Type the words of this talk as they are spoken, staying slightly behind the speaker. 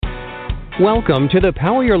Welcome to the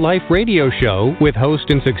Power Your Life radio show with host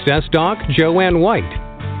and success doc Joanne White.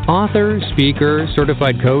 Author, speaker,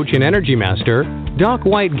 certified coach, and energy master, Doc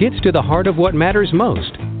White gets to the heart of what matters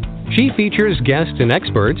most. She features guests and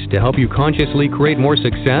experts to help you consciously create more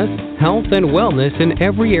success, health, and wellness in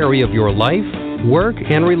every area of your life, work,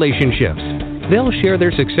 and relationships. They'll share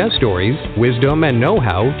their success stories, wisdom, and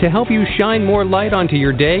know-how to help you shine more light onto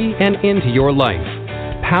your day and into your life.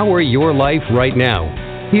 Power your life right now.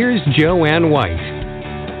 Here's Joanne White.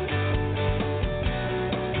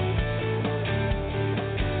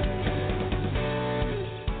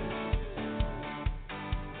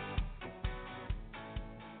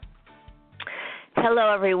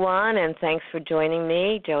 Hello, everyone, and thanks for joining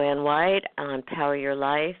me, Joanne White, on Power Your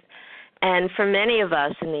Life. And for many of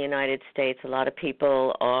us in the United States, a lot of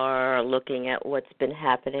people are looking at what's been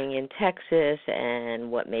happening in Texas and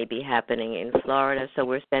what may be happening in Florida. So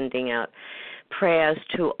we're sending out prayers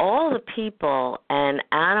to all the people and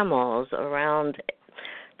animals around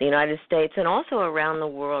the United States and also around the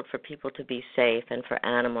world for people to be safe and for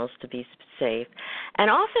animals to be safe. And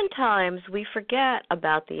oftentimes we forget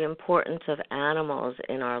about the importance of animals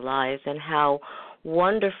in our lives and how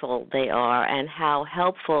wonderful they are and how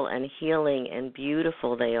helpful and healing and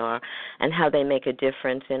beautiful they are and how they make a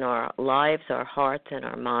difference in our lives, our hearts, and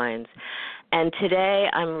our minds. And today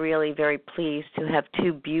I'm really very pleased to have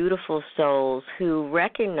two beautiful souls who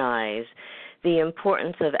recognize the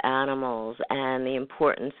importance of animals and the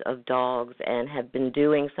importance of dogs and have been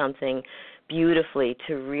doing something beautifully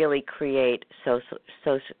to really create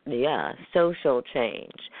social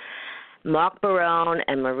change. Mark Barone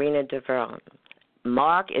and Marina Dervan.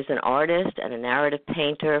 Mark is an artist and a narrative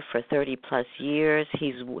painter for 30-plus years.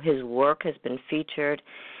 His work has been featured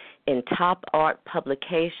in top art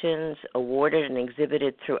publications, awarded and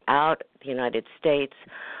exhibited throughout the United States,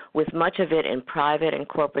 with much of it in private and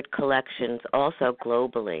corporate collections, also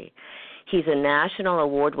globally. He's a national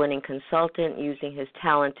award-winning consultant using his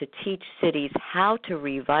talent to teach cities how to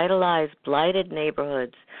revitalize blighted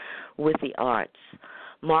neighborhoods with the arts.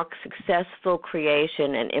 Mark's successful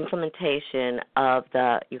creation and implementation of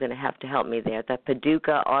you're going to have to help me there, the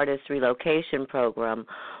Paducah Artist Relocation Program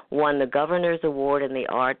won the Governor's Award in the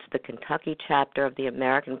Arts, the Kentucky chapter of the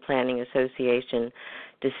American Planning Association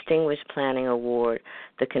Distinguished Planning Award,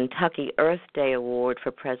 the Kentucky Earth Day Award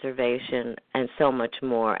for Preservation, and so much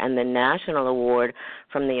more, and the National Award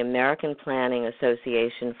from the American Planning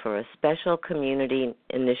Association for a Special Community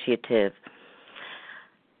Initiative.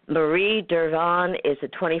 Marie Dervan is a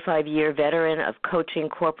 25-year veteran of coaching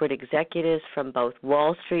corporate executives from both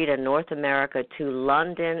Wall Street and North America to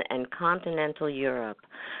London and continental Europe.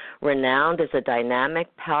 Renowned as a dynamic,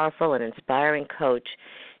 powerful, and inspiring coach,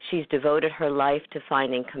 she's devoted her life to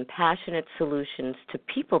finding compassionate solutions to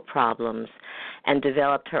people problems and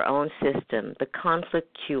developed her own system, the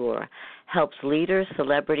Conflict Cure, helps leaders,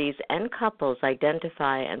 celebrities, and couples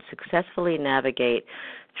identify and successfully navigate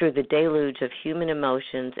through the deluge of human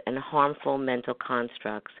emotions and harmful mental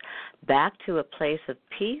constructs back to a place of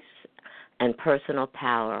peace and personal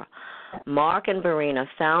power. Mark and Marina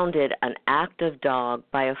founded an active dog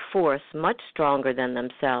by a force much stronger than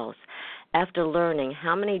themselves. After learning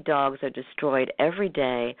how many dogs are destroyed every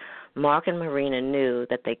day, Mark and Marina knew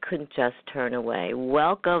that they couldn't just turn away.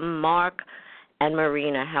 Welcome, Mark and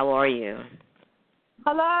Marina. How are you?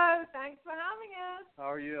 Hello. Thanks for having us.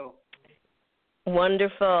 How are you?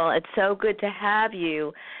 Wonderful. It's so good to have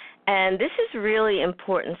you. And this is really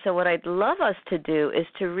important. So what I'd love us to do is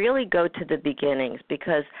to really go to the beginnings,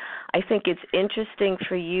 because I think it's interesting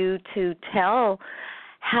for you to tell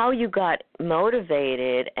how you got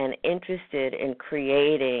motivated and interested in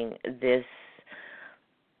creating this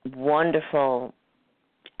wonderful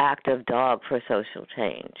active dog for social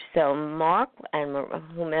change. So Mark and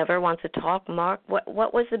whomever wants to talk, Mark,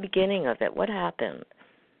 what was the beginning of it? What happened?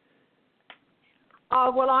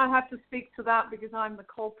 Well, I have to speak to that because I'm the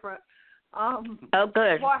culprit. Oh,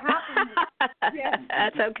 good. What happened? Yes,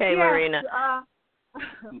 that's okay, yes, Marina.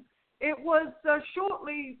 It was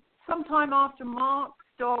shortly, sometime after Mark's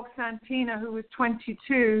dog, Santina, who was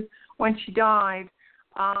 22 when she died.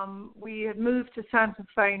 We had moved to Santa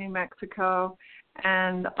Fe, New Mexico,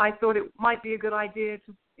 and I thought it might be a good idea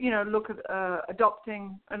to, look at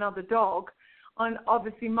adopting another dog. And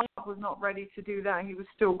obviously, Mark was not ready to do that. He was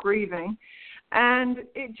still grieving. And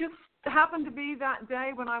it just happened to be that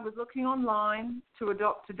day when I was looking online to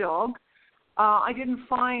adopt a dog. I didn't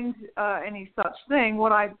find any such thing.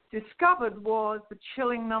 What I discovered was the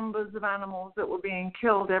chilling numbers of animals that were being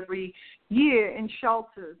killed every year in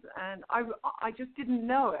shelters. And I just didn't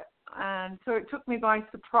know it. And so it took me by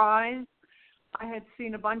surprise. I had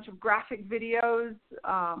seen a bunch of graphic videos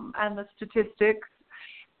and the statistics,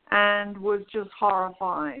 and was just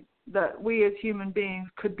horrified that we as human beings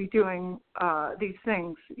could be doing these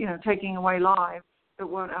things, taking away lives that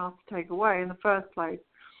weren't ours to take away in the first place.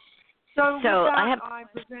 So with that, I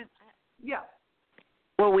present. Yeah.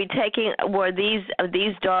 Were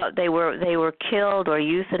these dogs, they were killed or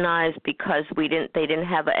euthanized because they didn't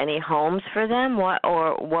have any homes for them? What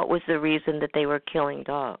was the reason that they were killing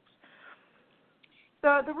dogs?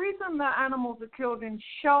 The reason that animals are killed in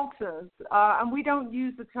shelters, and we don't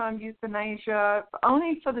use the term euthanasia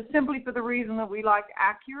simply for the reason that we like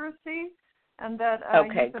accuracy, and that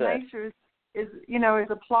euthanasia is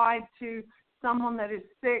applied to someone that is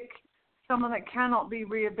sick, someone that cannot be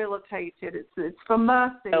rehabilitated. It's for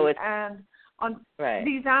mercy.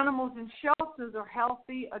 These animals in shelters are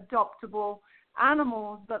healthy, adoptable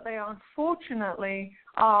animals, but they unfortunately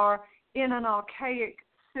are in an archaic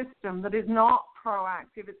system that is not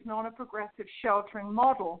proactive. It's not a progressive sheltering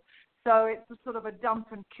model. So it's a sort of a dump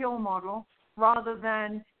and kill model rather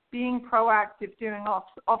than being proactive, doing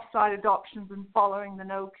off-site adoptions and following the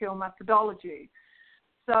no-kill methodology.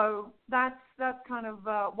 So that's kind of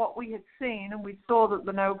what we had seen, and we saw that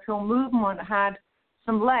the no-kill movement had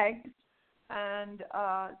some legs, and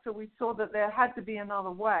so we saw that there had to be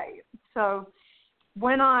another way. So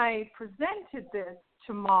when I presented this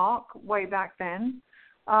to Mark way back then,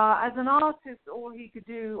 as an artist, all he could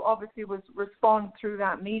do, obviously, was respond through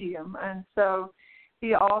that medium. And so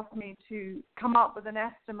he asked me to come up with an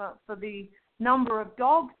estimate for the number of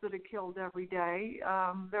dogs that are killed every day.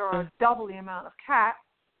 There are double the amount of cats,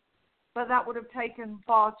 but that would have taken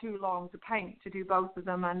far too long to paint to do both of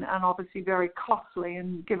them, and obviously very costly,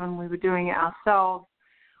 and given we were doing it ourselves.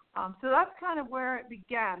 So that's kind of where it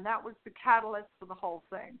began. That was the catalyst for the whole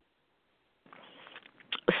thing.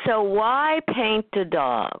 So why paint the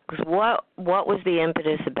dogs? What was the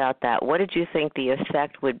impetus about that? What did you think the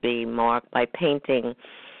effect would be, Mark, by painting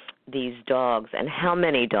these dogs? And how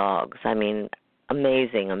many dogs? I mean,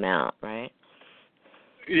 amazing amount, right?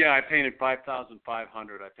 Yeah, I painted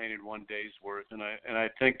 5,500. I painted one day's worth, and I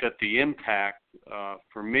think that the impact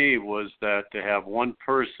for me was that to have one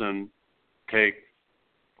person take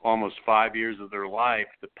almost 5 years of their life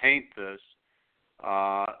to paint this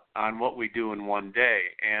on what we do in one day.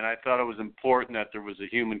 And I thought it was important that there was a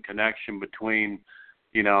human connection between,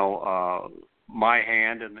 my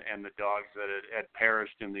hand and the dogs that had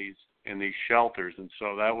perished in these shelters. And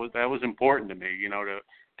so that was important to me,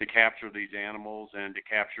 to capture these animals and to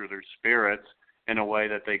capture their spirits in a way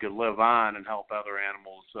that they could live on and help other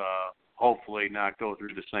animals hopefully not go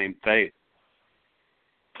through the same fate.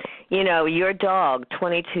 Your dog,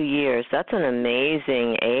 22 years, that's an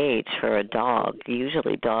amazing age for a dog.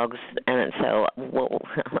 Usually dogs, and so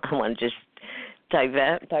I want to just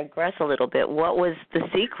digress a little bit. What was the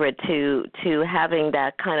secret to having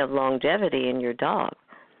that kind of longevity in your dog?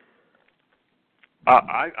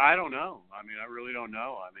 I don't know. I mean, I really don't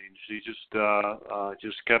know. I mean, she just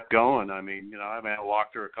kept going. I mean, I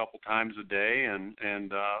walked her a couple times a day and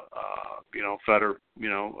fed her,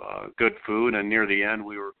 good food. And near the end,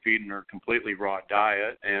 we were feeding her completely raw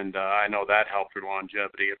diet. And I know that helped her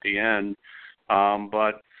longevity at the end.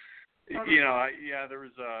 But there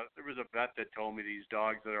was a vet that told me these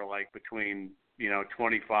dogs that are like between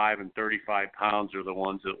 25 and 35 pounds are the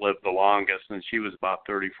ones that live the longest, and she was about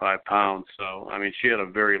 35 pounds. So, I mean, she had a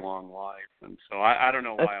very long life. And so I don't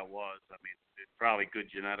know why it was. I mean, it's probably good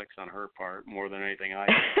genetics on her part more than anything I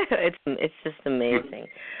did. It's just amazing.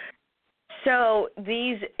 So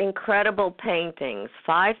these incredible paintings,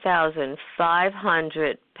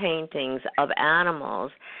 5,500 paintings of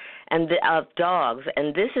animals and of dogs,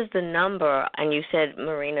 and this is the number, and you said,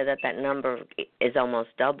 Marina, that number is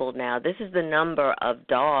almost doubled now. This is the number of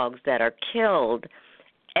dogs that are killed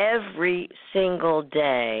every single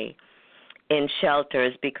day in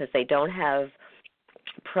shelters because they don't have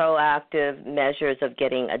proactive measures of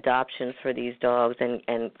getting adoptions for these dogs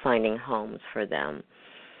and finding homes for them.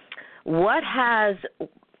 What has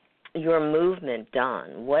your movement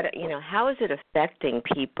done? How is it affecting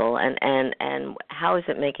people, and how is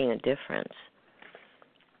it making a difference?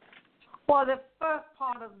 Well, the first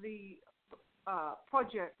part of the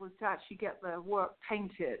project was to actually get the work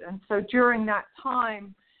painted, and so during that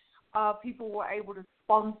time, people were able to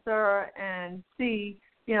sponsor and see,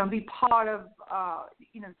 be part of,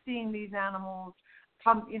 seeing these animals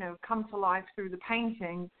come to life through the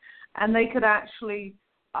painting, and they could actually.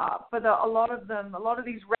 A lot of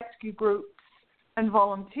these rescue groups and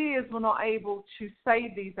volunteers were not able to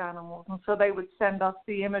save these animals, and so they would send us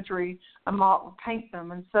the imagery and Mark would paint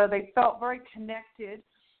them. And so they felt very connected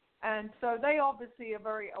And so they obviously are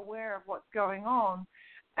very aware of what's going on.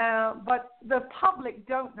 But the public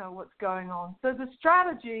don't know what's going on. So the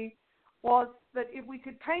strategy was that if we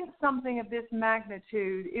could paint something of this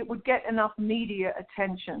magnitude, it would get enough media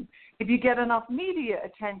attention. If you get enough media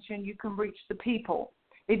attention, you can reach the people.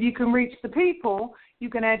 If you can reach the people, you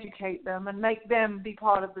can educate them and make them be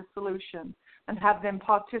part of the solution and have them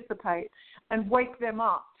participate and wake them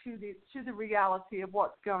up to the reality of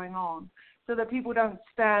what's going on, so that people don't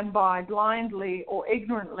stand by blindly or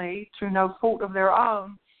ignorantly through no fault of their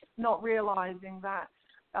own, not realizing that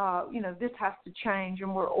this has to change,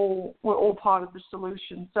 and we're all part of the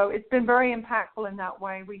solution. So it's been very impactful in that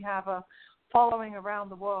way. We have a following around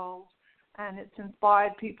the world, and it's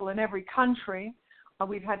inspired people in every country.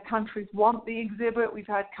 We've had countries want the exhibit. We've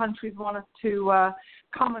had countries want us to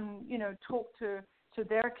come and talk to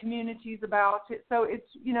their communities about it. So it's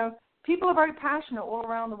people are very passionate all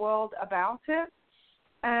around the world about it,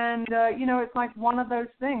 and it's like one of those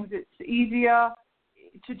things. It's easier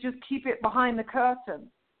to just keep it behind the curtain.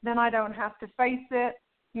 Then I don't have to face it.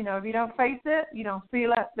 If you don't face it, you don't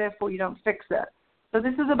feel it, therefore you don't fix it. So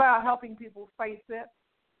this is about helping people face it.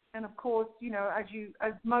 And of course,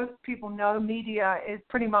 as most people know, media is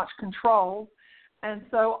pretty much controlled, and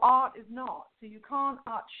so art is not. So you can't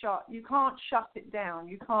shut it down.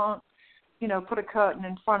 You can't, put a curtain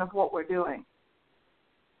in front of what we're doing.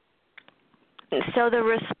 So the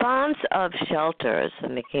response of shelters,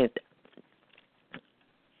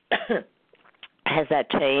 has that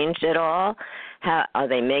changed at all? Are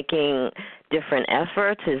they making different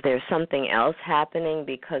efforts? Is there something else happening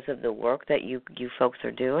because of the work that you folks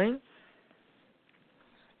are doing?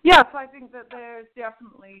 Yes, I think that there's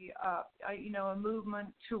definitely a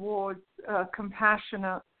movement towards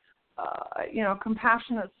compassionate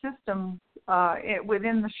systems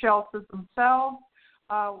within the shelters themselves.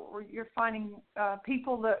 You're finding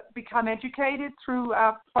people that become educated through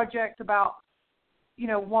our project about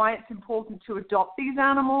why it's important to adopt these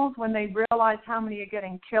animals. When they realize how many are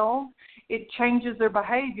getting killed, it changes their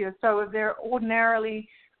behavior. So if they're ordinarily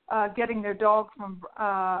getting their dog from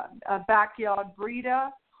a backyard breeder,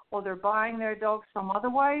 or they're buying their dog some other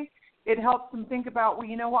way, it helps them think about, well,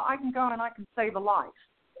 you know what, I can go and I can save a life.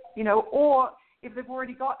 Or if they've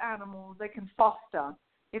already got animals, they can foster.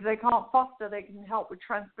 If they can't foster, they can help with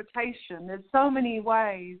transportation. There's so many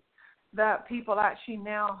ways that people actually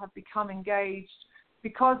now have become engaged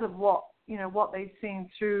because of what they've seen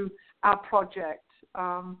through our project.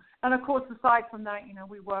 And of course, aside from that,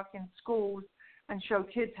 we work in schools and show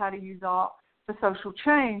kids how to use art for social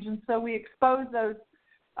change. And so we expose those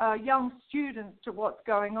young students to what's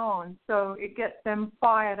going on. So it gets them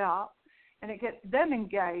fired up and it gets them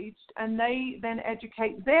engaged, and they then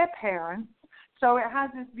educate their parents. So it has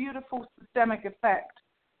this beautiful systemic effect.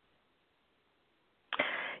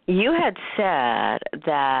 You had said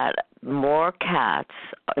that more cats.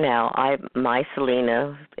 Now, my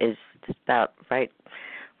Selena is about right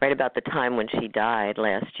about the time when she died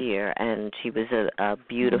last year, and she was a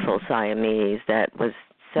beautiful Siamese that was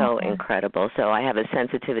so incredible. So I have a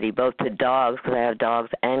sensitivity both to dogs, because I have dogs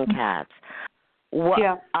and cats.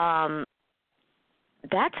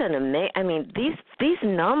 That's an amazing. I mean, these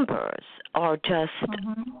numbers are just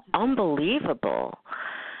unbelievable.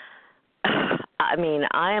 I mean,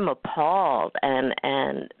 I am appalled, and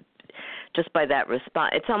just by that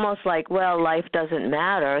response, it's almost like, well, life doesn't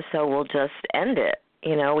matter, so we'll just end it.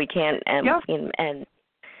 We can't. And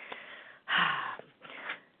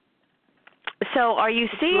so, are you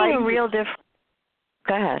seeing a real difference?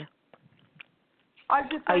 Go ahead.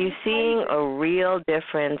 Are you seeing a real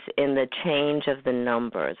difference in the change of the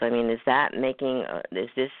numbers? I mean, is the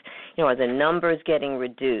numbers getting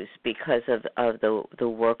reduced because of the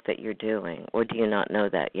work that you're doing, or do you not know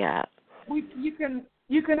that yet? You can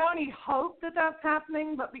only hope that that's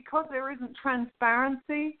happening, but because there isn't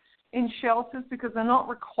transparency in shelters, because they're not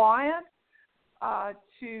required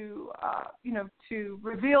to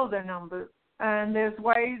reveal their numbers, and there's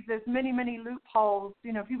many loopholes.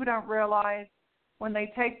 People don't realize. When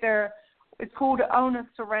they take it's called owner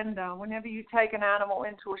surrender. Whenever you take an animal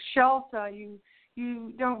into a shelter, you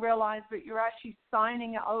don't realize that you're actually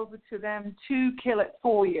signing it over to them to kill it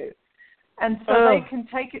for you. And so they can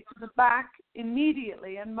take it to the back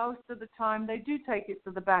immediately, and most of the time they do take it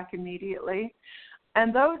to the back immediately.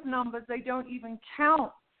 And those numbers, they don't even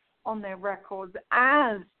count on their records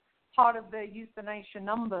as part of their euthanasia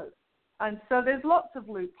numbers. And so there's lots of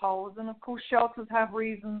loopholes, and of course shelters have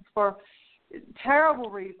reasons for terrible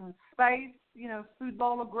reasons, space,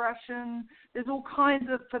 foodball aggression. There's all kinds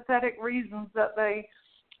of pathetic reasons that they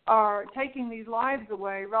are taking these lives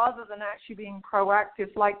away rather than actually being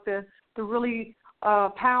proactive, like the really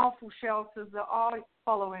powerful shelters that are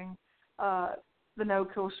following the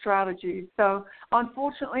no-kill strategy. So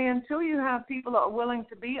unfortunately, until you have people that are willing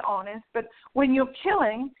to be honest, but when you're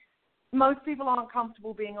killing, most people aren't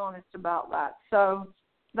comfortable being honest about that. So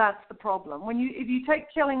that's the problem. If you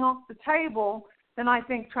take killing off the table, then I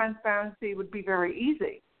think transparency would be very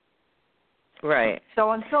easy. Right.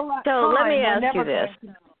 So until that time, let me ask you this.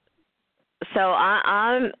 So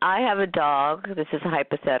I have a dog. This is a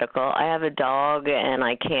hypothetical. I have a dog, and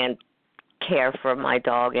I can't care for my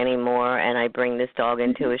dog anymore, and I bring this dog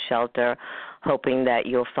into a shelter, hoping that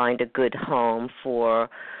you'll find a good home for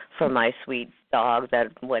my sweet dog, that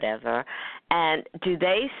whatever. And do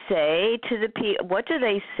they say to what do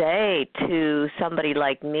they say to somebody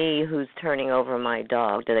like me who's turning over my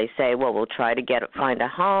dog? Do they say, well, we'll try to find a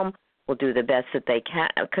home, we'll do the best that they can?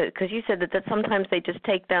 Because you said that sometimes they just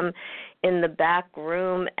take them in the back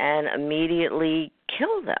room and immediately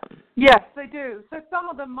kill them. Yes, they do. So some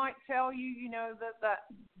of them might tell you,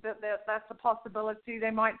 that's a possibility.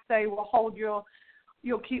 They might say, well,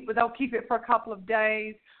 they'll keep it for a couple of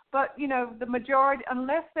days. But, the majority,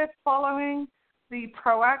 unless they're following the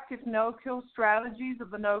proactive no-kill strategies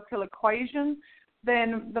of the no-kill equation,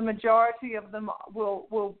 then the majority of them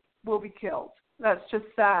will be killed. That's just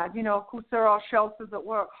sad. Of course, there are shelters that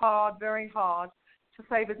work hard, very hard, to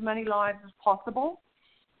save as many lives as possible,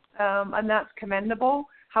 and that's commendable.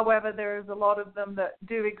 However, there's a lot of them that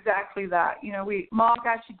do exactly that. Mark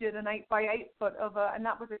actually did an 8x8 foot and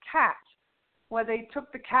that was a cat, where they took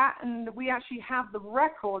the cat, and we actually have the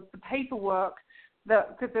records, the paperwork,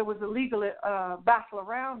 because there was a legal battle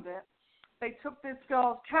around it. They took this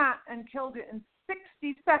girl's cat and killed it in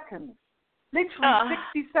 60 seconds. Literally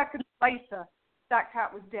 60 seconds later, that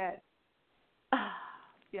cat was dead.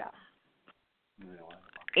 Yeah.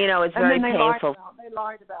 It's very painful. They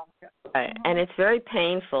lied about it. Right. Mm-hmm. And it's very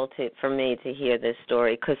painful for me to hear this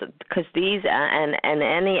story because these and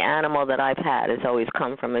any animal that I've had has always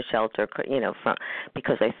come from a shelter,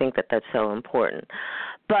 because I think that that's so important.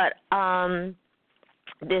 But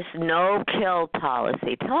this no-kill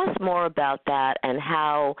policy, tell us more about that and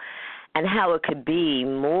how it could be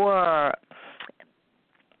more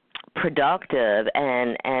productive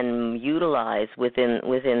and utilized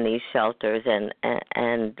within these shelters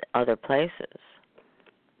and other places.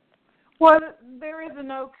 Well, there is a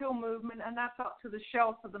no-kill movement, and that's up to the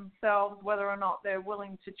shelter themselves whether or not they're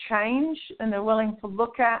willing to change and they're willing to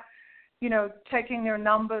look at, taking their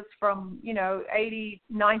numbers from 80,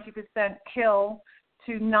 90% kill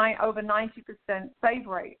to over 90% save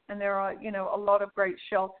rate. And there are a lot of great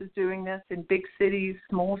shelters doing this in big cities,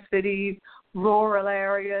 small cities, rural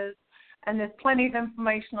areas, and there's plenty of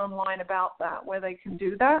information online about that where they can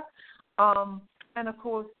do that. And of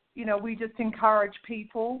course, we just encourage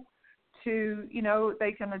people to,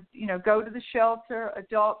 they can, go to the shelter,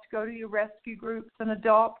 adopt, go to your rescue groups and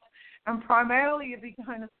adopt. And primarily, if you're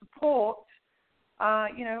going to support,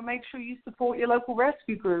 make sure you support your local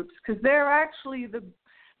rescue groups, because they're actually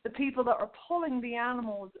the people that are pulling the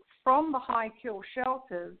animals from the high-kill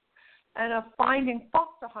shelters and are finding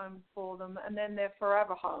foster homes for them, and then they're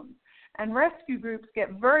forever homes. And rescue groups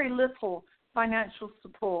get very little financial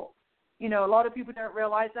support. A lot of people don't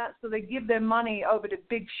realize that, so they give their money over to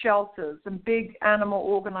big shelters and big animal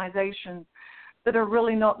organizations that are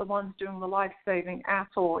really not the ones doing the life-saving at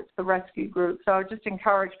all. It's the rescue group. So I just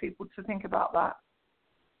encourage people to think about that.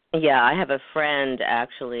 Yeah, I have a friend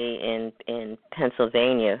actually in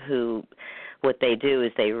Pennsylvania who, what they do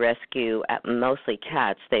is they rescue mostly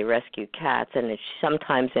cats. They rescue cats, and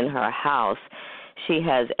sometimes in her house she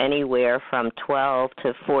has anywhere from 12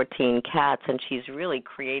 to 14 cats, and she's really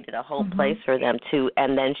created a whole place for them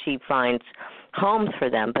and then she finds homes for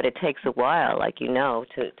them. But it takes a while, like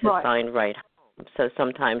to find right homes. So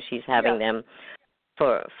sometimes she's having them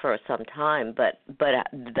for some time, but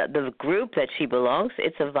the group that she belongs to,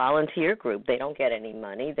 it's a volunteer group. They don't get any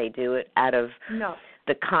money. They do it out of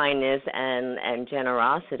the kindness and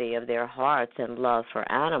generosity of their hearts and love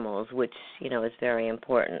for animals, which is very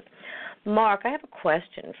important. Mark, I have a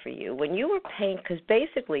question for you. When you were because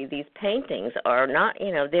basically these paintings are not,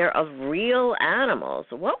 they're of real animals.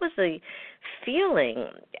 What was the feeling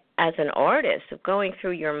as an artist of going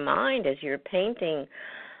through your mind as you're painting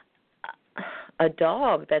a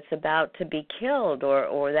dog that's about to be killed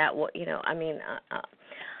or that,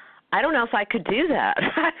 I don't know if I could do that.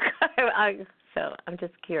 So I'm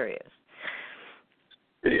just curious.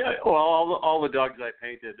 Yeah, well, all the dogs I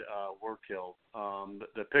painted were killed.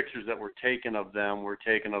 The pictures that were taken of them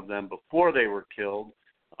before they were killed,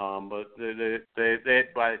 but they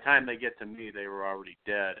by the time they get to me, they were already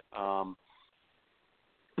dead.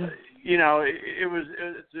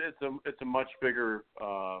 it's a much bigger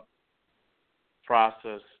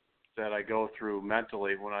process that I go through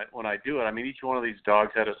mentally when I do it. I mean, each one of these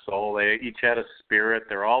dogs had a soul. They each had a spirit.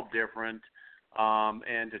 They're all different,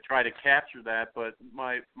 and to try to capture that. But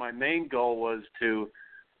my main goal was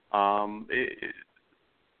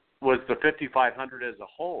was the 5,500 as a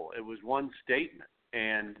whole. It was one statement,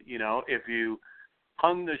 and if you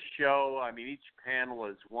hung the show, I mean, each panel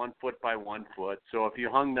is 1 foot by 1 foot. So if you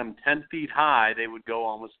hung them 10 feet high, they would go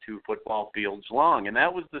almost 2 football fields long, and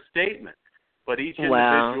that was the statement. But each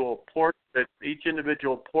individual portrait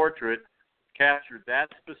captured that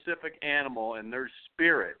specific animal and their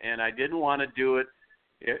spirit. And I didn't want to do it.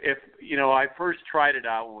 If I first tried it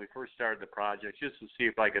out when we first started the project just to see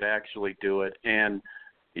if I could actually do it. And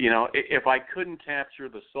if I couldn't capture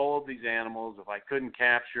the soul of these animals, if I couldn't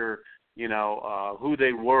capture who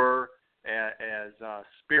they were as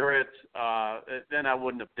spirits, then I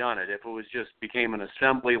wouldn't have done it. If it was just became an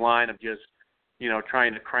assembly line of just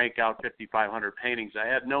trying to crank out 5,500 paintings, I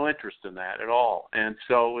had no interest in that at all. And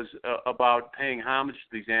so it was about paying homage to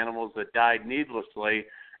these animals that died needlessly,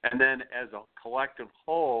 and then as a collective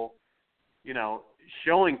whole,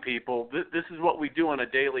 showing people this is what we do on a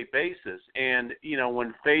daily basis. And,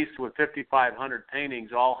 when faced with 5,500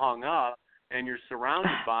 paintings all hung up and you're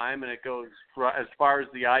surrounded by them and it goes as far as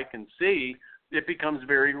the eye can see, it becomes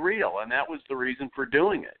very real, and that was the reason for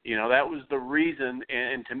doing it. That was the reason,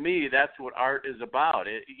 and to me, that's what art is about.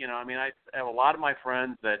 I have a lot of my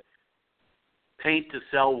friends that paint to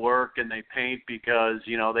sell work, and they paint because,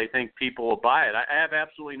 they think people will buy it. I have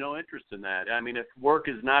absolutely no interest in that. I mean, if work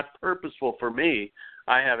is not purposeful for me,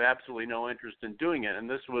 I have absolutely no interest in doing it, and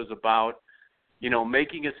this was about,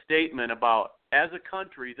 making a statement about, as a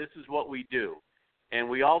country, this is what we do. And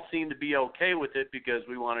we all seem to be okay with it because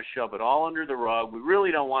we want to shove it all under the rug. We really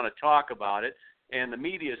don't want to talk about it. And the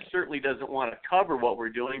media certainly doesn't want to cover what we're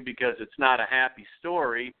doing because it's not a happy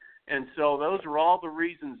story. And so those are all the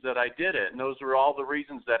reasons that I did it. And those are all the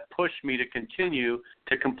reasons that pushed me to continue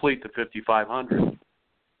to complete the 5,500.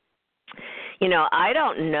 I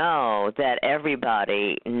don't know that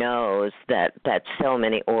everybody knows that so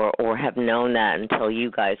many, or have known that until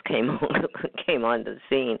you guys came on the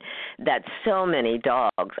scene, that so many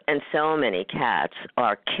dogs and so many cats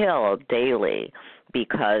are killed daily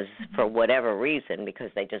because, for whatever reason,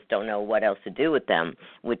 because they just don't know what else to do with them,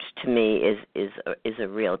 which to me is a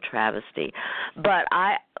real travesty. But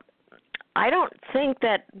I don't think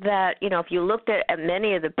that if you looked at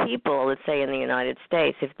many of the people, let's say in the United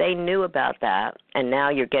States, if they knew about that, and now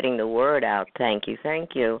you're getting the word out, thank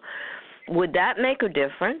you, would that make a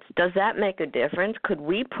difference? Does that make a difference? Could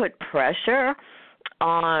we put pressure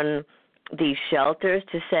on these shelters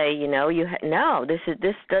to say, no,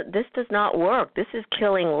 this does not work. This is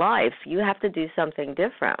killing life. You have to do something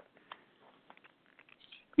different.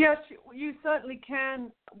 Yes, you certainly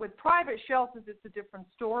can. With private shelters, it's a different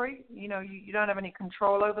story. You don't have any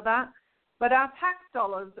control over that. But our tax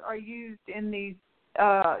dollars are used in these,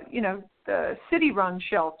 the city-run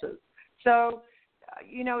shelters. So,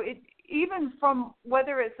 even from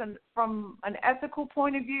whether it's from an ethical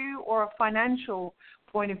point of view or a financial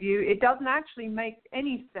point of view, it doesn't actually make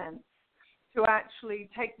any sense to actually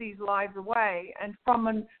take these lives away. And from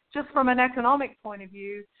an economic point of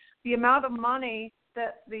view, the amount of money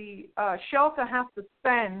that the shelter has to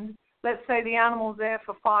spend, let's say the animal's there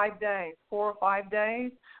for 5 days, 4 or 5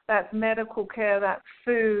 days, that's medical care, that's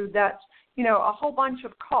food, that's, a whole bunch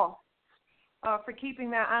of costs for keeping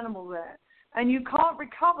that animal there. And you can't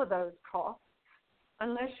recover those costs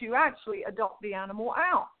unless you actually adopt the animal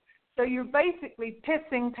out. So you're basically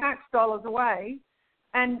pissing tax dollars away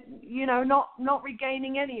and, not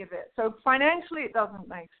regaining any of it. So financially it doesn't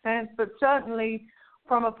make sense, but certainly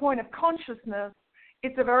from a point of consciousness,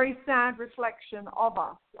 it's a very sad reflection of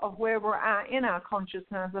us, of where we're at in our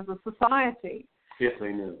consciousness as a society. If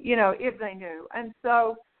they knew. If they knew. And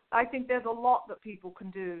so I think there's a lot that people can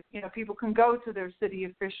do. People can go to their city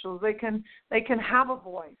officials. They can have a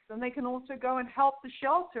voice, and they can also go and help the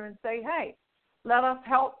shelter and say, hey, let us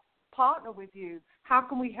help partner with you. How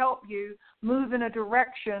can we help you move in a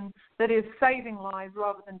direction that is saving lives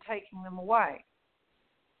rather than taking them away?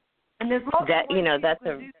 And there's lots of ways people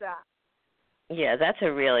can do that. Yeah, that's a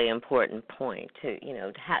really important point to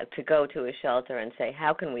go to a shelter and say,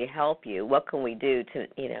 how can we help you? What can we do to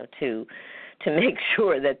make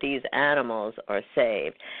sure that these animals are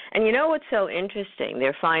saved? And what's so interesting?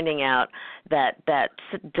 They're finding out that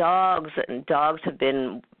dogs have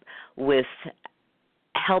been with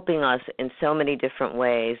helping us in so many different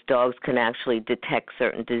ways. Dogs can actually detect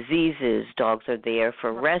certain diseases. Dogs are there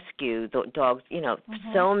for rescue. Dogs,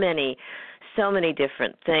 so many so many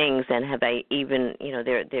different things, and have even,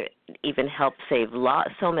 they're even helped save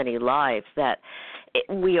so many lives that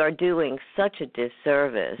we are doing such a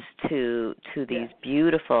disservice to these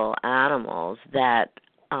beautiful animals that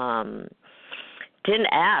didn't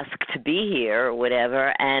ask to be here or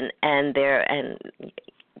whatever, and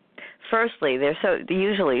firstly, they're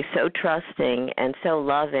usually so trusting and so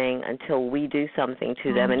loving until we do something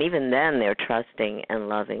to them, and even then they're trusting and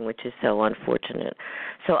loving, which is so unfortunate.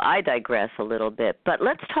 So I digress a little bit, but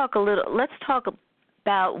let's talk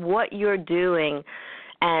about what you're doing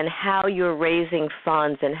and how you're raising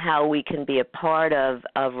funds and how we can be a part of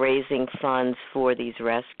raising funds for these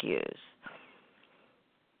rescues.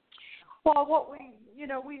 Well,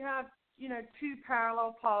 we have, two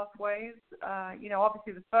parallel pathways.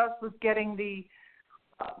 Obviously the first was getting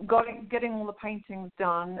all the paintings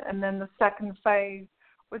done, and then the second phase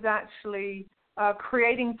was actually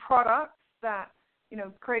creating products that,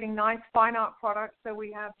 creating nice fine art products. So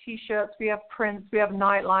we have T-shirts, we have prints, we have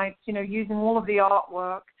night lights, using all of the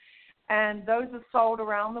artwork, and those are sold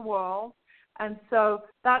around the world. And so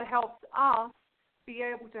that helps us be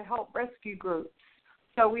able to help rescue groups.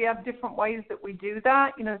 So we have different ways that we do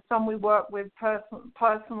that. Some we work with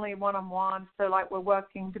personally one-on-one. So like we're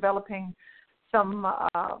developing some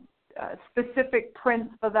specific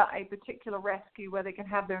prints for a particular rescue where they can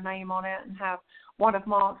have their name on it and have one of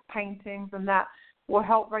Mark's paintings, and that will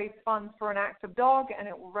help raise funds for an active dog, and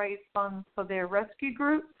it will raise funds for their rescue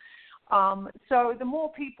group. So the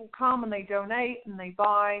more people come and they donate and they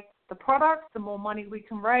buy the products, the more money we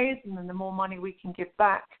can raise, and then the more money we can give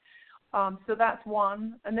back. So that's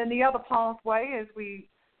one. And then the other pathway is we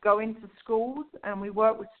go into schools and we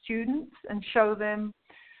work with students and show them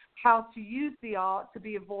how to use the art to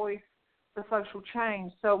be a voice for social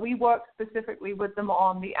change. So we work specifically with them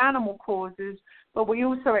on the animal causes, but we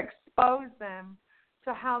also expose them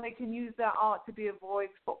to how they can use their art to be a voice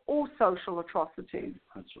for all social atrocities.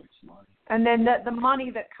 That's right, smart. And then the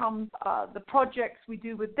money that comes, the projects we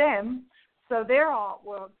do with them, so their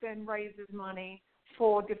artwork then raises money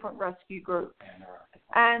for different rescue groups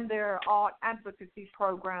and their art advocacy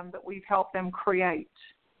program that we've helped them create.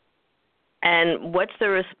 And what's the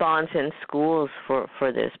response in schools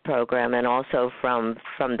for this program, and also from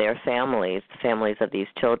their families of these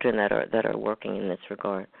children that are working in this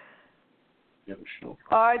regard? Yeah, sure.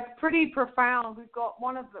 It's pretty profound. We've got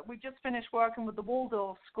we just finished working with the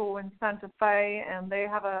Waldorf School in Santa Fe, and they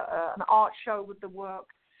have an art show with the work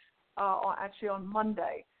actually on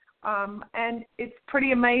Monday. And it's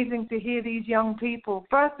pretty amazing to hear these young people.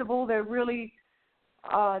 First of all, they're really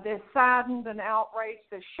they're saddened and outraged.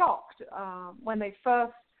 They're shocked when they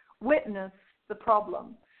first witness the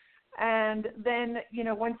problem. And then,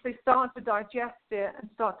 once they start to digest it and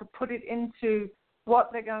start to put it into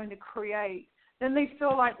what they're going to create, then they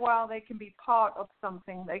feel like, wow, they can be part of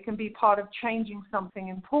something. They can be part of changing something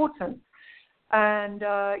important. And,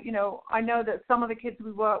 I know that some of the kids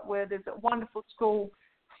we work with is a wonderful school,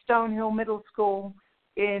 Stonehill Middle School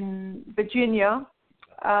in Virginia,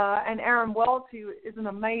 and Erin Welty is an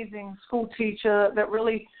amazing school teacher that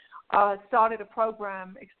really started a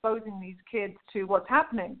program exposing these kids to what's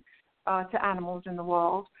happening to animals in the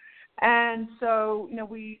world. And so,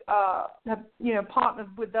 we have,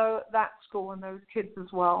 partnered with that school and those kids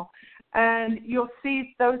as well. And you'll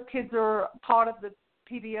see those kids are part of the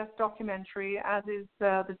PBS documentary, as is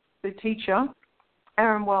the teacher,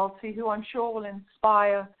 Erin Welty, who I'm sure will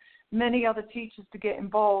inspire many other teachers to get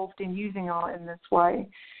involved in using art in this way.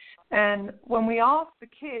 And when we asked the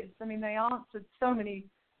kids, they answered so many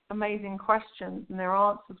amazing questions, and their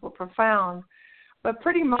answers were profound. But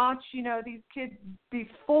pretty much, these kids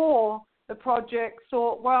before the project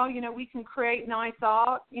thought, well, we can create nice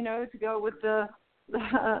art, to go with the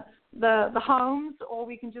homes, or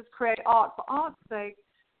we can just create art for art's sake.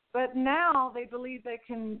 But now they believe they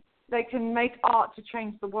can make art to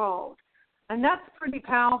change the world. And that's pretty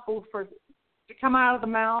powerful to come out of the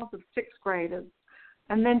mouths of sixth graders.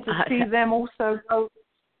 And then to see them also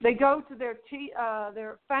they go to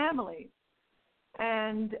their families.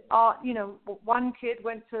 And, one kid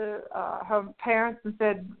went to her parents and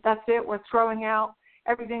said, that's it, we're throwing out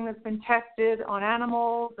everything that's been tested on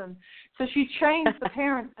animals. And so she changed the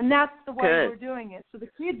parents, and that's the way we're doing it. So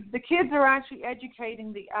the kids are actually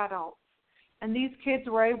educating the adults. And these kids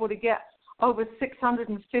were able to get over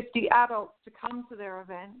 650 adults to come to their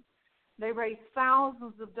event. They raised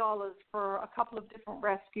thousands of dollars for a couple of different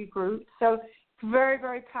rescue groups. So it's very,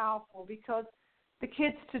 very powerful, because the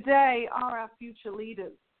kids today are our future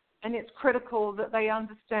leaders, and it's critical that they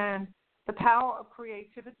understand the power of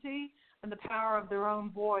creativity and the power of their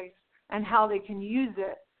own voice and how they can use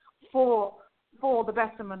it for for the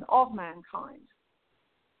betterment of mankind.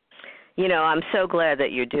 You know, I'm so glad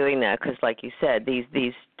that you're doing that because, like you said, these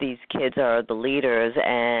kids are the leaders,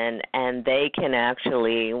 and they can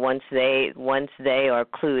actually once they are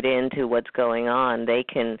clued into what's going on, they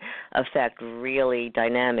can affect really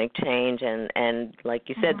dynamic change. And like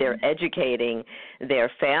you said, they're educating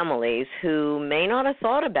their families who may not have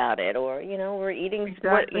thought about it, or we're eating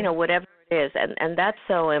whatever it is, and that's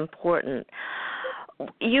so important.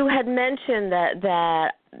 You had mentioned that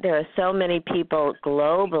there are so many people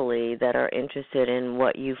globally that are interested in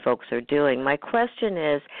what you folks are doing. My question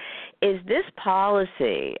is this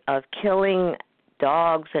policy of killing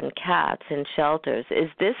dogs and cats in shelters, is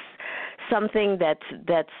this something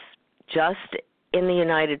that's just in the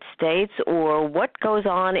United States, or what goes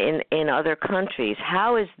on in other countries?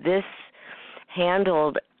 How is this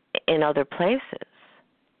handled in other places?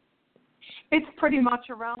 It's pretty much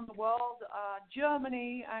around the world.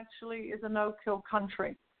 Germany actually is a no-kill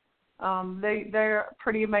country. They're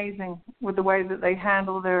pretty amazing with the way that they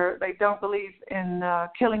handle they don't believe in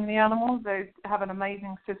killing the animals. They have an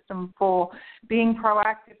amazing system for being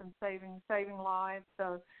proactive and saving lives.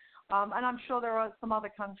 So, and I'm sure there are some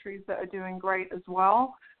other countries that are doing great as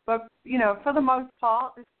well. But, for the most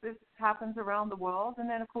part, this happens around the world. And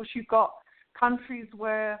then, of course, you've got countries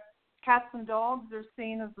where cats and dogs are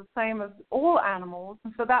seen as the same as all animals,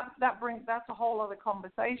 and so that's a whole other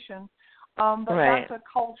conversation. But right.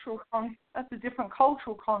 That's a different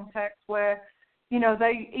cultural context where,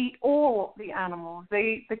 they eat all the animals. They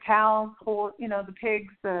eat the cows, the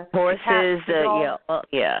pigs, the horses, cats, the dogs,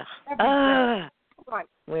 Right.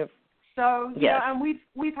 So and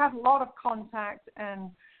we've had a lot of contact and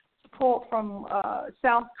support from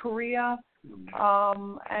South Korea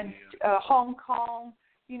and Hong Kong.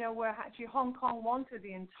 Where actually Hong Kong wanted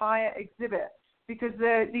the entire exhibit because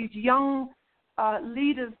these young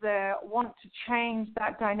leaders there want to change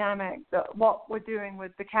that dynamic, what we're doing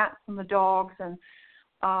with the cats and the dogs, and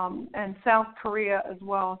South Korea as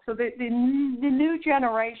well. So the new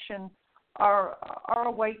generation are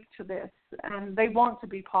awake to this, and they want to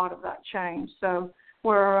be part of that change. So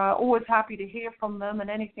we're always happy to hear from them, and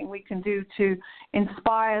anything we can do to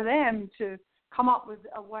inspire them to come up with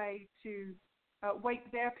a way to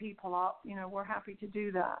wake their people up, we're happy to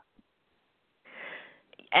do that.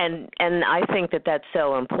 And I think that's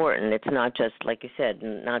so important. It's not just, like you said,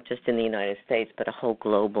 not just in the United States, but a whole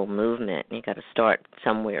global movement. You got to start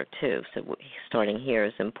somewhere too. So starting here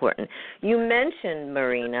is important. You mentioned,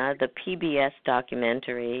 Marina, the PBS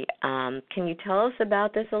documentary. Can you tell us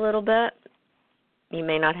about this a little bit? You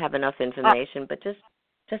may not have enough information, but just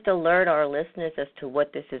alert our listeners as to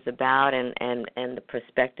what this is about and the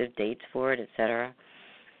prospective dates for it, et cetera.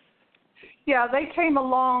 Yeah, they came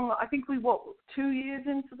along, I think 2 years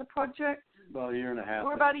into the project? About a year and a half.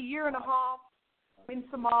 We're about a year and a half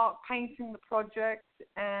into Mark painting the project,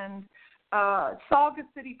 and Saga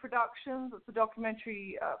City Productions, it's a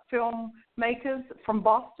documentary film makers from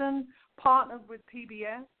Boston, partnered with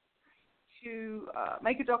PBS to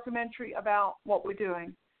make a documentary about what we're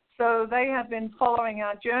doing. So they have been following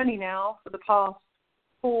our journey now for the past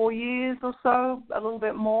 4 years or so, a little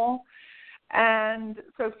bit more. And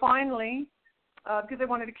so finally, because they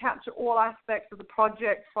wanted to capture all aspects of the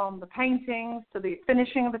project, from the paintings to the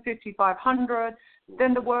finishing of the 5500,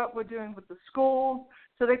 then the work we're doing with the schools.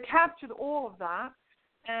 So they captured all of that.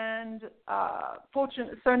 And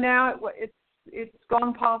so now it's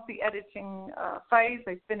gone past the editing phase.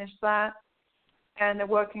 They finished that. And they're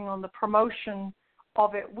working on the promotion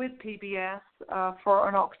of it with PBS for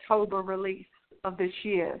an October release of this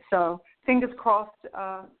year. So fingers crossed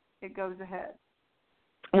it goes ahead.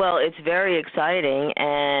 Well, it's very exciting.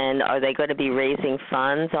 And are they going to be raising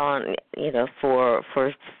funds on, for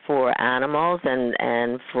animals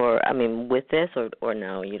and for, with this or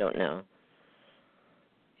no? You don't know.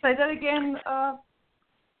 Say that again.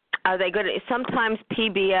 Are they good? Sometimes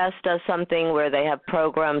PBS does something where they have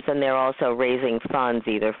programs and they're also raising funds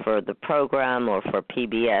either for the program or for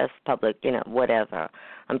PBS, public, whatever.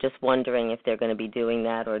 I'm just wondering if they're going to be doing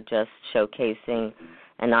that or just showcasing,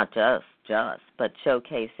 and not just, but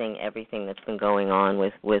showcasing everything that's been going on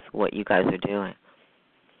with what you guys are doing.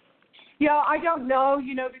 Yeah, I don't know,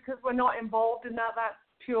 because we're not involved in that. That's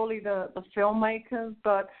purely the filmmakers.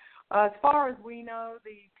 But as far as we know,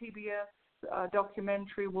 the PBS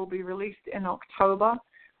documentary will be released in October,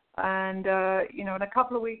 and in a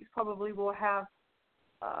couple of weeks probably we'll have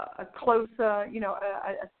a closer,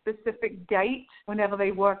 a specific date whenever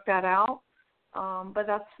they work that out. But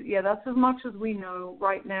that's as much as we know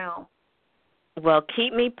right now. Well,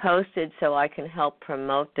 keep me posted so I can help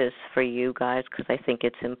promote this for you guys because I think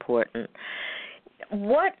it's important.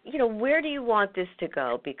 where do you want this to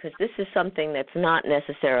go? Because this is something that's not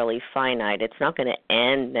necessarily finite. It's not going to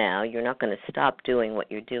end now. You're not going to stop doing what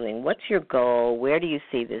you're doing. What's your goal? Where do you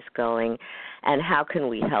see this going? And how can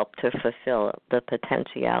we help to fulfill the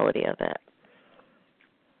potentiality of it?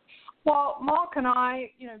 Well, Mark and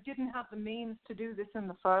I, didn't have the means to do this in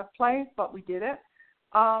the first place, but we did it.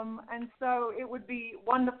 And so it would be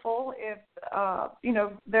wonderful if,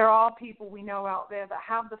 there are people we know out there that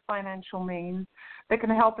have the financial means that can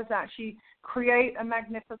help us actually create a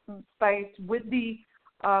magnificent space with the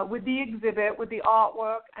exhibit, with the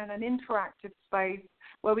artwork, and an interactive space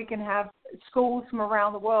where we can have schools from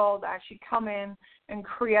around the world actually come in and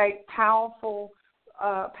create powerful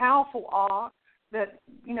art that,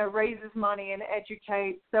 raises money and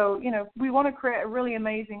educates. So, we want to create a really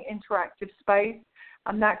amazing interactive space.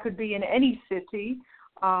 And that could be in any city,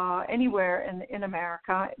 anywhere in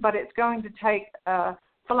America, but it's going to take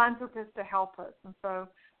philanthropists to help us. And so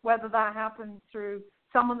whether that happens through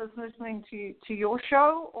someone that's listening to your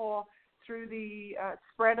show or through the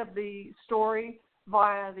spread of the story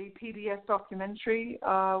via the PBS documentary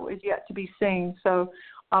is yet to be seen. So,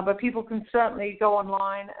 but people can certainly go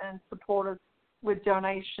online and support us with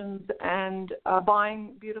donations and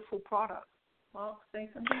buying beautiful products. Mark, say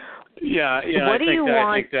something? Yeah. What do you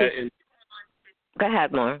want? Go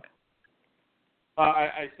ahead, Mark.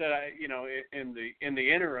 I said, in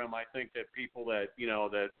the interim, I think that people that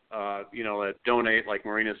that donate, like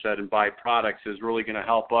Marina said, and buy products is really going to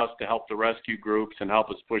help us to help the rescue groups and help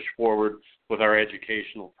us push forward with our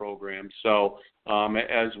educational programs. So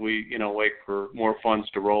as we wait for more funds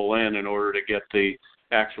to roll in order to get the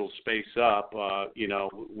actual space up,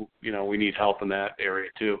 we need help in that area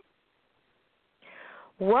too.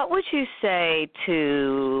 What would you say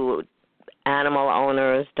to animal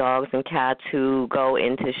owners, dogs and cats who go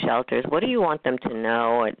into shelters? What do you want them to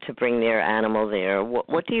know or to bring their animal there?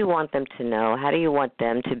 What do you want them to know? How do you want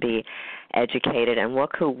them to be educated? And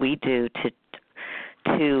what could we do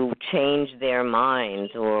to change their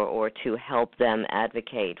minds or to help them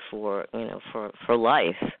advocate for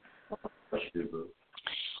life?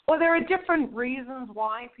 Well, there are different reasons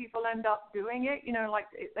why people end up doing it. Like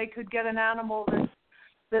they could get an animal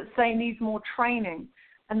that say needs more training,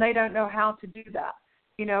 and they don't know how to do that,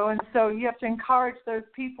 and so you have to encourage those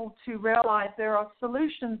people to realize there are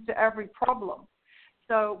solutions to every problem.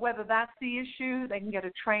 So whether that's the issue, they can get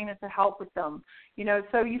a trainer to help with them,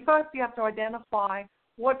 so you have to identify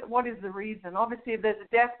what is the reason. Obviously, if there's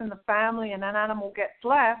a death in the family and an animal gets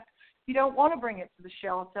left, you don't want to bring it to the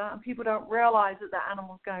shelter, and people don't realize that the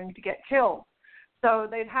animal's going to get killed. So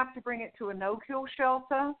they'd have to bring it to a no-kill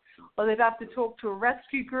shelter, or they'd have to talk to a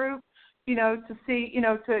rescue group, to see,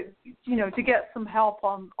 to get some help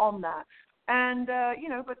on that. And,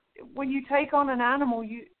 but when you take on an animal,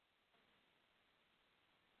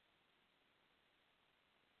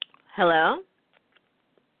 Hello?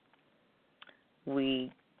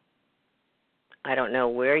 I don't know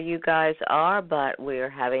where you guys are, but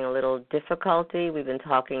we're having a little difficulty. We've been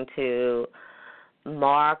talking to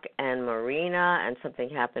Mark and Marina, and something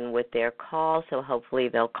happened with their call, so hopefully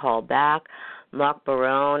they'll call back. Mark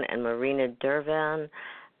Barone and Marina Dervan.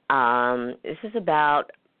 This is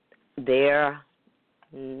about their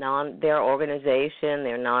organization,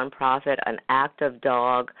 their nonprofit, An Active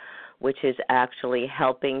Dog, which is actually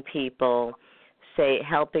helping people,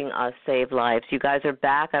 helping us save lives. You guys are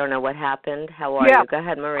back. I don't know what happened. How are you? Go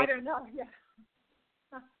ahead, Marina. I don't know.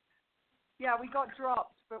 Yeah, we got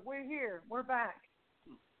dropped, but we're here. We're back.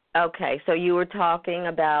 Okay, so you were talking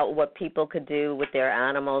about what people could do with their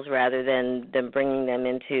animals rather than them bringing them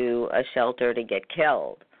into a shelter to get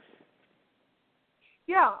killed.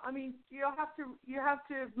 Yeah, I mean, you have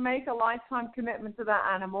to make a lifetime commitment to that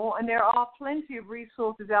animal, and there are plenty of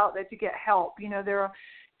resources out there to get help. There are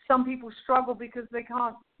some people struggle because they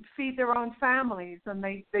can't feed their own families, and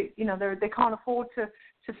they can't afford to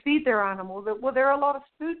feed their animals. Well, there are a lot of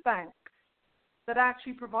food banks that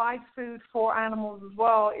actually provides food for animals as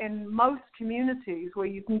well in most communities where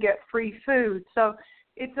you can get free food. So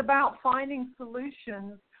it's about finding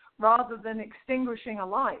solutions rather than extinguishing a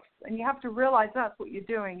life. And you have to realize that's what you're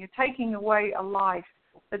doing. You're taking away a life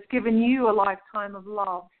that's given you a lifetime of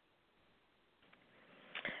love.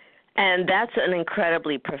 And that's an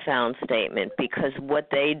incredibly profound statement, because what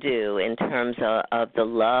they do in terms of the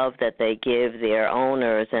love that they give their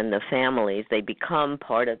owners and the families, they become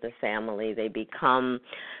part of the family. They become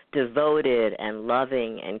devoted and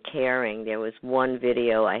loving and caring. There was one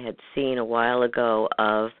video I had seen a while ago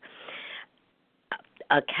of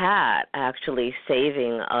a cat actually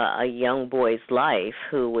saving a young boy's life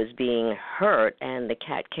who was being hurt, and the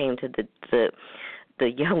cat came to the the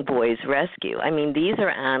young boys rescue. I mean, these are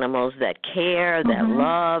animals that care, that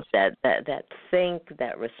love, that think,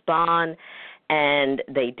 that respond, and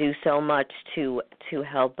they do so much to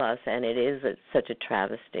help us, and it is such a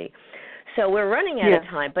travesty. So we're running out of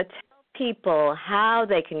time, but tell people how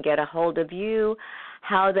they can get a hold of you,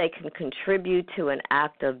 how they can contribute to an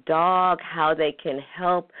active dog, how they can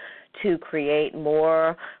help to create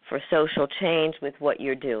more for social change with what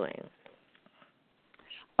you're doing.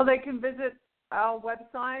 Well, they can visit our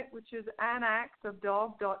website, which is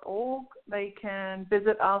anactivedog.org. They can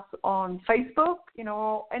visit us on Facebook,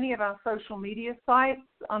 or any of our social media sites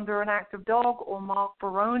under An Active Dog or Mark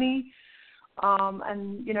Barone,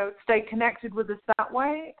 and, stay connected with us that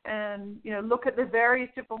way and, look at the various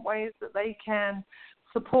different ways that they can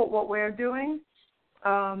support what we're doing.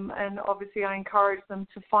 And obviously I encourage them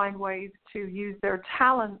to find ways to use their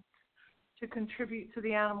talents to contribute to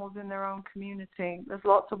the animals in their own community. There's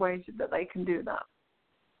lots of ways that they can do that.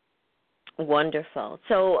 Wonderful.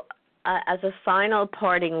 So as a final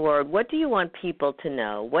parting word, what do you want people to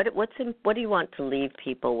know? What do you want to leave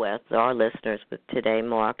people with, our listeners, with today,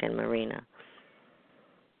 Mark and Marina?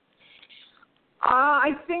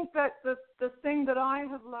 I think that the thing that I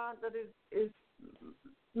have learned that is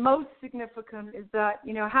most significant is that,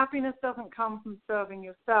 happiness doesn't come from serving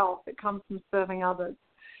yourself. It comes from serving others.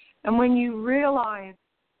 And when you realize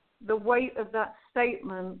the weight of that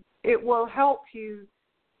statement, it will help you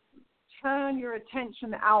turn your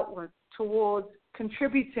attention outward towards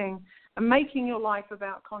contributing and making your life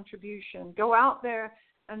about contribution. Go out there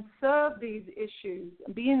and serve these issues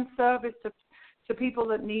and be in service to people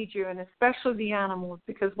that need you, and especially the animals,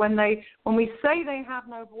 because when we say they have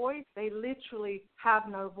no voice, they literally have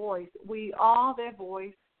no voice. We are their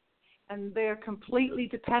voice, and they're completely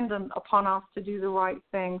dependent upon us to do the right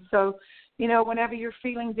thing. So, whenever you're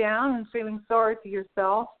feeling down and feeling sorry for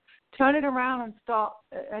yourself, turn it around and start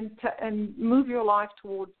and move your life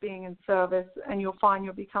towards being in service, and you'll find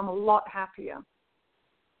you'll become a lot happier.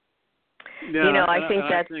 Yeah, I think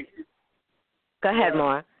that's... Go ahead,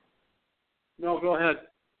 Mark. No, go ahead.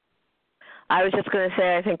 I was just going to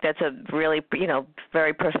say I think that's a really,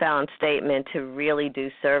 very profound statement to really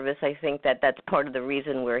do service. I think that's part of the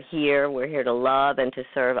reason we're here. We're here to love and to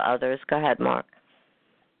serve others. Go ahead, Mark.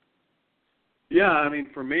 Yeah, I mean,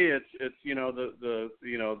 for me, it's the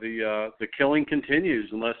killing continues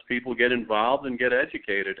unless people get involved and get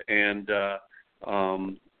educated. And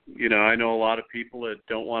I know a lot of people that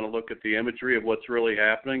don't want to look at the imagery of what's really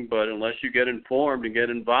happening, but unless you get informed and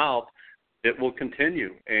get involved, it will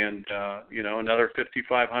continue. And, another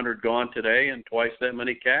 5,500 gone today and twice that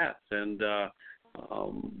many cats. And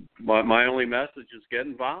my only message is get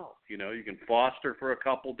involved. You can foster for a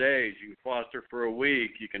couple days. You can foster for a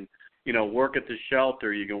week. You can, work at the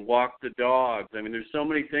shelter. You can walk the dogs. I mean, there's so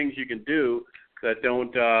many things you can do that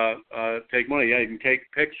don't take money. Yeah, you can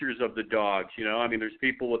take pictures of the dogs. There's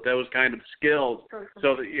people with those kind of skills.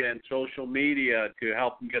 So that, and social media to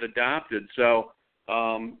help them get adopted. So,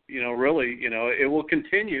 really, it will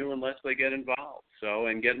continue unless they get involved,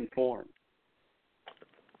 and get informed.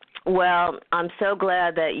 Well, I'm so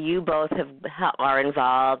glad that you both are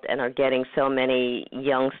involved and are getting so many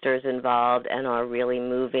youngsters involved and are really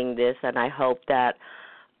moving this, and I hope that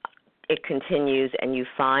it continues and you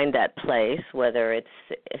find that place, whether it's,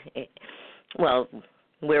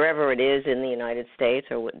 wherever it is in the United States,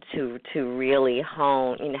 or to really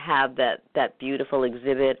hone and have that beautiful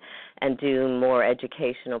exhibit and do more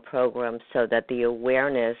educational programs so that the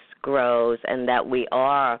awareness grows and that we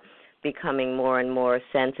are becoming more and more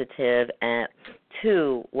sensitive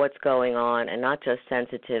to what's going on, and not just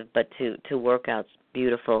sensitive, but to work out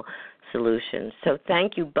beautiful solutions. So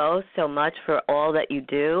thank you both so much for all that you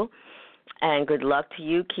do, and good luck to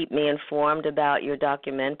you. Keep me informed about your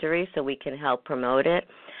documentary so we can help promote it,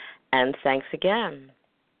 and thanks again.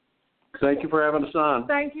 Thank you for having us on.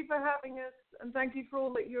 Thank you for having us, and thank you for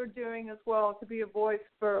all that you're doing as well to be a voice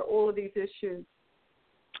for all of these issues.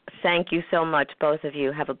 Thank you so much, both of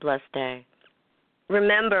you. Have a blessed day.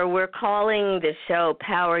 Remember, we're calling this show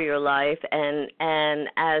Power Your Life, and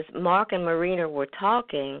as Mark and Marina were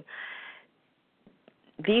talking,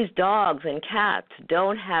 these dogs and cats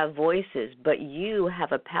don't have voices, but you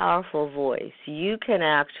have a powerful voice. You can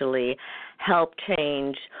actually help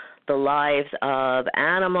change the lives of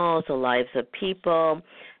animals, the lives of people,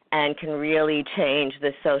 and can really change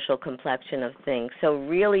the social complexion of things. So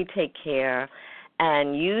really take care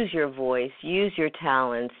and use your voice, use your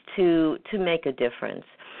talents to make a difference.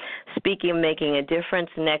 Speaking of making a difference,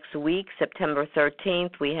 next week, September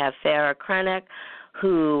 13th, we have Farah Krennick,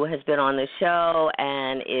 who has been on the show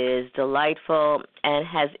and is delightful and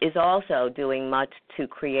is also doing much to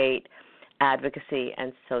create advocacy,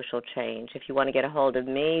 and social change. If you want to get a hold of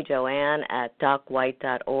me, Joanne, at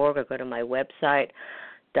docwhite.org, or go to my website,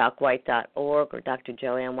 docwhite.org or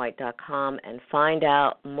drjoannewhite.com, and find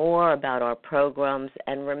out more about our programs.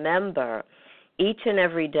 And remember, each and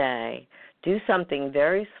every day, do something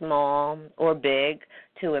very small or big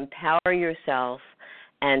to empower yourself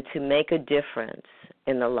and to make a difference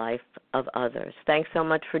in the life of others. Thanks so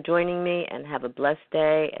much for joining me, and have a blessed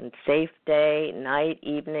day and safe day, night,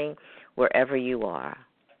 evening, wherever you are.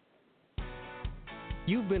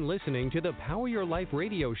 You've been listening to the Power Your Life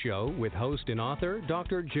radio show with host and author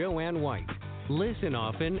Dr. Joanne White. Listen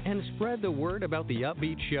often and spread the word about the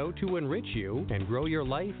upbeat show to enrich you and grow your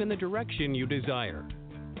life in the direction you desire.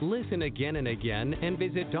 Listen again and again, and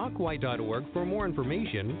visit docwhite.org for more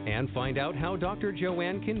information and find out how Dr.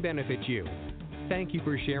 Joanne can benefit you. Thank you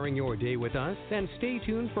for sharing your day with us, and stay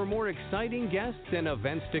tuned for more exciting guests and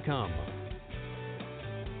events to come.